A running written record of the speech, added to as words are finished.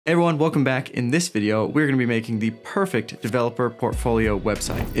Hey everyone, welcome back. In this video, we're going to be making the perfect developer portfolio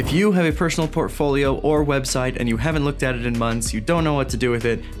website. If you have a personal portfolio or website and you haven't looked at it in months, you don't know what to do with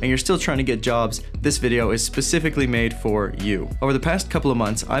it, and you're still trying to get jobs, this video is specifically made for you. Over the past couple of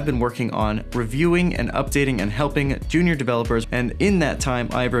months, I've been working on reviewing and updating and helping junior developers, and in that time,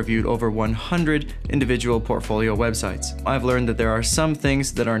 I've reviewed over 100 individual portfolio websites. I've learned that there are some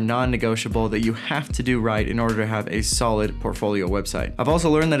things that are non-negotiable that you have to do right in order to have a solid portfolio website. I've also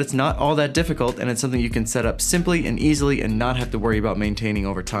learned that it's not all that difficult, and it's something you can set up simply and easily and not have to worry about maintaining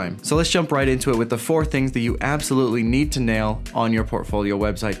over time. So let's jump right into it with the 4 things that you absolutely need to nail on your portfolio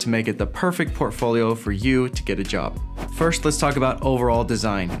website to make it the perfect portfolio for you to get a job. First, let's talk about overall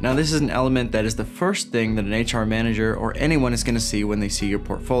design. Now, this is an element that is the first thing that an HR manager or anyone is going to see when they see your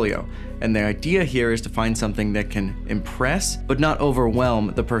portfolio. And the idea here is to find something that can impress, but not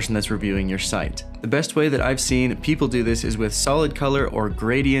overwhelm the person that's reviewing your site. The best way that I've seen people do this is with solid color or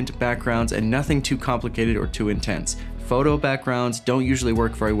gradient backgrounds and nothing too complicated or too intense. Photo backgrounds don't usually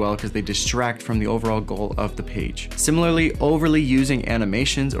work very well because they distract from the overall goal of the page. Similarly, overly using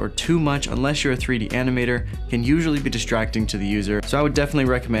animations or too much, unless you're a 3D animator, can usually be distracting to the user. So I would definitely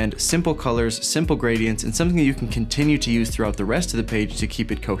recommend simple colors, simple gradients, and something that you can continue to use throughout the rest of the page to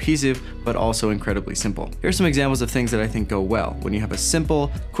keep it cohesive, but also incredibly simple. Here's some examples of things that I think go well. When you have a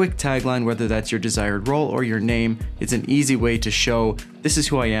simple, quick tagline, whether that's your desired role or your name, it's an easy way to show, this is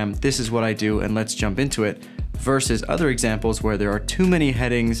who I am, this is what I do, and let's jump into it. Versus other examples where there are too many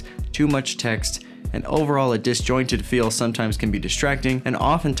headings, too much text, and overall a disjointed feel sometimes can be distracting and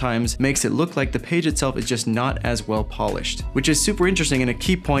oftentimes makes it look like the page itself is just not as well polished. Which is super interesting, and a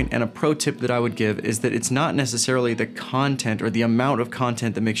key point and a pro tip that I would give is that it's not necessarily the content or the amount of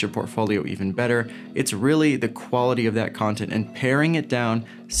content that makes your portfolio even better. It's really the quality of that content, and paring it down,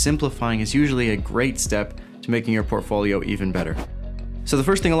 simplifying is usually a great step to making your portfolio even better. So the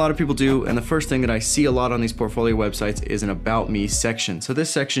first thing a lot of people do, and the first thing that I see a lot on these portfolio websites, is an About Me section. So this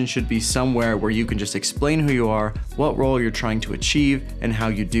section should be somewhere where you can just explain who you are, what role you're trying to achieve, and how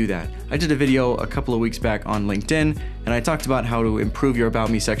you do that. I did a video a couple of weeks back on LinkedIn, and I talked about how to improve your About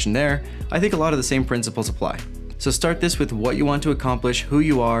Me section there. I think a lot of the same principles apply. So start this with what you want to accomplish, who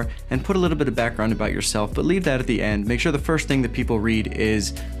you are, and put a little bit of background about yourself, but leave that at the end. Make sure the first thing that people read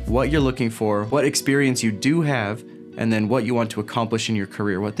is what you're looking for, what experience you do have, and then what you want to accomplish in your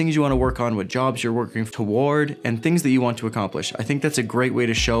career, what things you want to work on, what jobs you're working toward, and things that you want to accomplish. I think that's a great way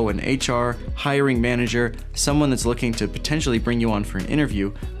to show an HR, hiring manager, someone that's looking to potentially bring you on for an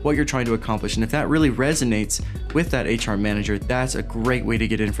interview, what you're trying to accomplish. And if that really resonates with that HR manager, that's a great way to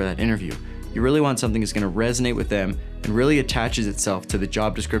get in for that interview. You really want something that's going to resonate with them and really attaches itself to the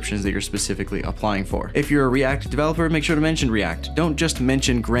job descriptions that you're specifically applying for. If you're a React developer, make sure to mention React. Don't just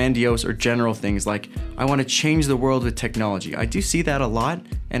mention grandiose or general things like, I want to change the world with technology. I do see that a lot,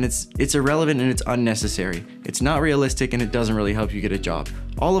 and it's irrelevant and it's unnecessary. It's not realistic, and it doesn't really help you get a job.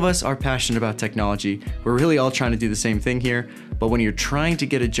 All of us are passionate about technology. We're really all trying to do the same thing here, but when you're trying to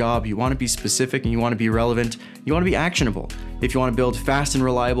get a job, you want to be specific and you want to be relevant. You want to be actionable. If you want to build fast and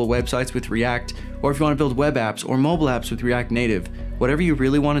reliable websites with React, or if you want to build web apps or mobile apps with React Native, whatever you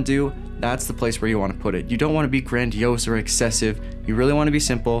really want to do, that's the place where you want to put it. You don't want to be grandiose or excessive. You really want to be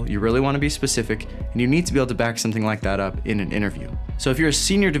simple, you really want to be specific, and you need to be able to back something like that up in an interview. So if you're a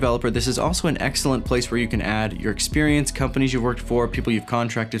senior developer, this is also an excellent place where you can add your experience, companies you've worked for, people you've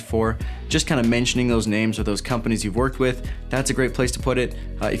contracted for, just kind of mentioning those names or those companies you've worked with. That's a great place to put it.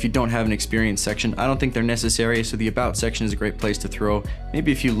 If you don't have an experience section, I don't think they're necessary, so the About section is a great place to throw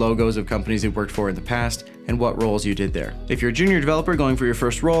maybe a few logos of companies you've worked for in the past and what roles you did there. If you're a junior developer going for your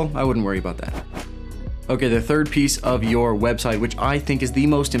first role, I wouldn't worry about that. Okay, the third piece of your website, which I think is the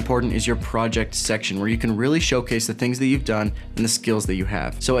most important, is your project section, where you can really showcase the things that you've done and the skills that you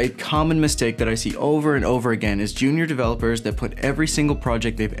have. So a common mistake that I see over and over again is junior developers that put every single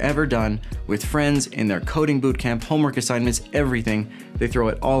project they've ever done with friends in their coding bootcamp, homework assignments, everything, they throw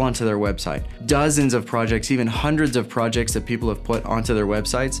it all onto their website. Dozens of projects, even hundreds of projects that people have put onto their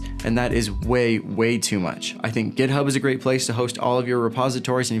websites, and that is way, way too much. I think GitHub is a great place to host all of your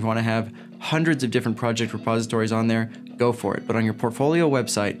repositories, and if you want to have hundreds of different project repositories on there, go for it. But on your portfolio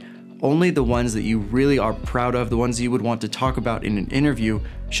website, only the ones that you really are proud of, the ones that you would want to talk about in an interview,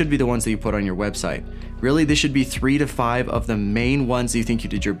 should be the ones that you put on your website. Really, this should be 3 to 5 of the main ones that you think you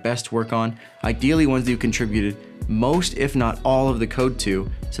did your best work on, ideally ones that you contributed most, if not all, of the code to,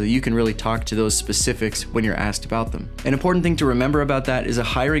 so that you can really talk to those specifics when you're asked about them. An important thing to remember about that is a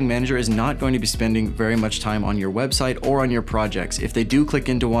hiring manager is not going to be spending very much time on your website or on your projects. If they do click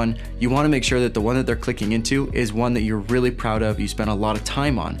into one, you want to make sure that the one that they're clicking into is one that you're really proud of, you spent a lot of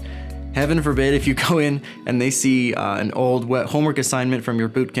time on. Heaven forbid if you go in and they see an old homework assignment from your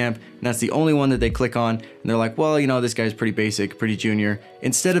boot camp, and that's the only one that they click on, and they're like, well, you know, this guy's pretty basic, pretty junior.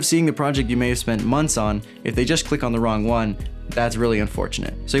 Instead of seeing the project you may have spent months on, if they just click on the wrong one, that's really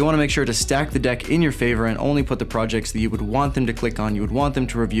unfortunate. So you want to make sure to stack the deck in your favor and only put the projects that you would want them to click on, you would want them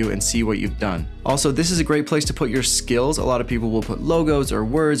to review and see what you've done. Also, this is a great place to put your skills. A lot of people will put logos or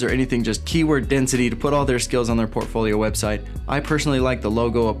words or anything, just keyword density, to put all their skills on their portfolio website. I personally like the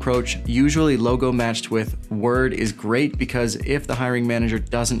logo approach. Usually logo matched with word is great, because if the hiring manager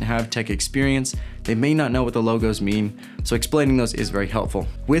doesn't have tech experience, they may not know what the logos mean, so explaining those is very helpful.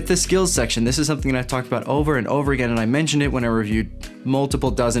 With the skills section, this is something that I've talked about over and over again, and I mentioned it when I reviewed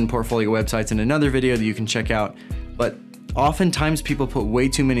multiple dozen portfolio websites in another video that you can check out, but oftentimes people put way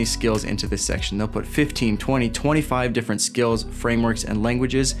too many skills into this section. They'll put 15, 20, 25 different skills, frameworks, and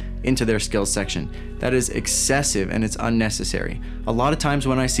languages into their skills section. That is excessive and it's unnecessary. A lot of times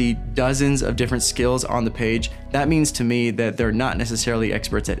when I see dozens of different skills on the page, that means to me that they're not necessarily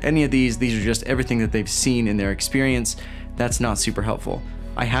experts at any of these. These are just everything that they've seen in their experience. That's not super helpful.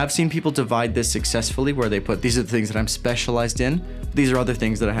 I have seen people divide this successfully, where they put, these are the things that I'm specialized in. These are other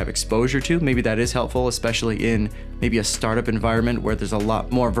things that I have exposure to. Maybe that is helpful, especially in maybe a startup environment where there's a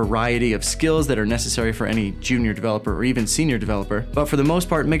lot more variety of skills that are necessary for any junior developer or even senior developer. But for the most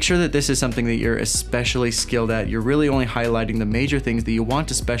part, make sure that this is something that you're especially skilled at. You're really only highlighting the major things that you want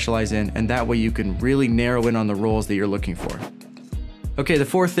to specialize in, and that way you can really narrow in on the roles that you're looking for. Okay, the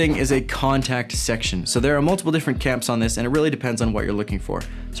fourth thing is a contact section. So there are multiple different camps on this, and it really depends on what you're looking for.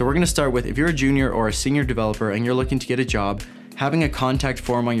 So we're gonna start with, if you're a junior or a senior developer and you're looking to get a job, having a contact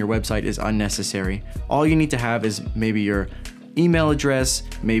form on your website is unnecessary. All you need to have is maybe your email address,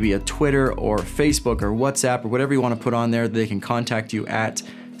 maybe a Twitter or Facebook or WhatsApp or whatever you want to put on there that they can contact you at,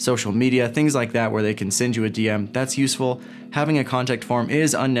 social media, things like that, where they can send you a DM. That's useful. Having a contact form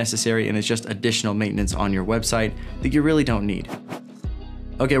is unnecessary, and it's just additional maintenance on your website that you really don't need.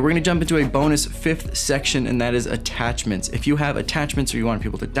 Okay, we're gonna jump into a bonus fifth section, and that is attachments. If you have attachments or you want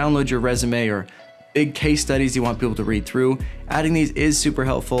people to download your resume or big case studies you want people to read through, adding these is super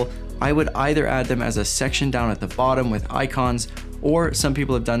helpful. I would either add them as a section down at the bottom with icons, or some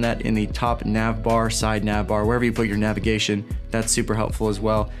people have done that in the top nav bar, side nav bar, wherever you put your navigation. That's super helpful as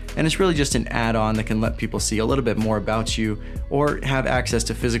well. And it's really just an add-on that can let people see a little bit more about you or have access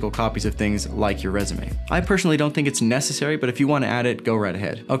to physical copies of things like your resume. I personally don't think it's necessary, but if you want to add it, go right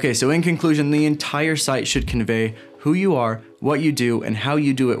ahead. Okay, so in conclusion, the entire site should convey who you are, what you do, and how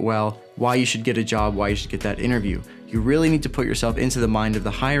you do it well, why you should get a job, why you should get that interview. You really need to put yourself into the mind of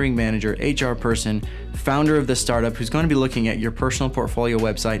the hiring manager, HR person, founder of the startup who's going to be looking at your personal portfolio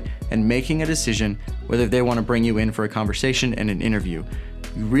website and making a decision whether they want to bring you in for a conversation and an interview.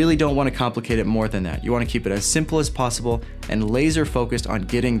 You really don't want to complicate it more than that. You want to keep it as simple as possible and laser focused on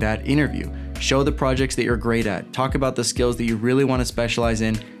getting that interview. Show the projects that you're great at, talk about the skills that you really want to specialize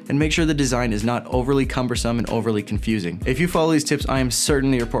in, and make sure the design is not overly cumbersome and overly confusing. If you follow these tips, I am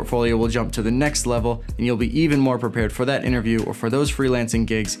certain that your portfolio will jump to the next level and you'll be even more prepared for that interview or for those freelancing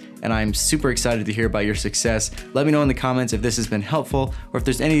gigs, and I'm super excited to hear about your success. Let me know in the comments if this has been helpful or if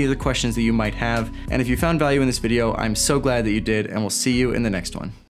there's any other questions that you might have. And if you found value in this video, I'm so glad that you did, and we'll see you in the next one.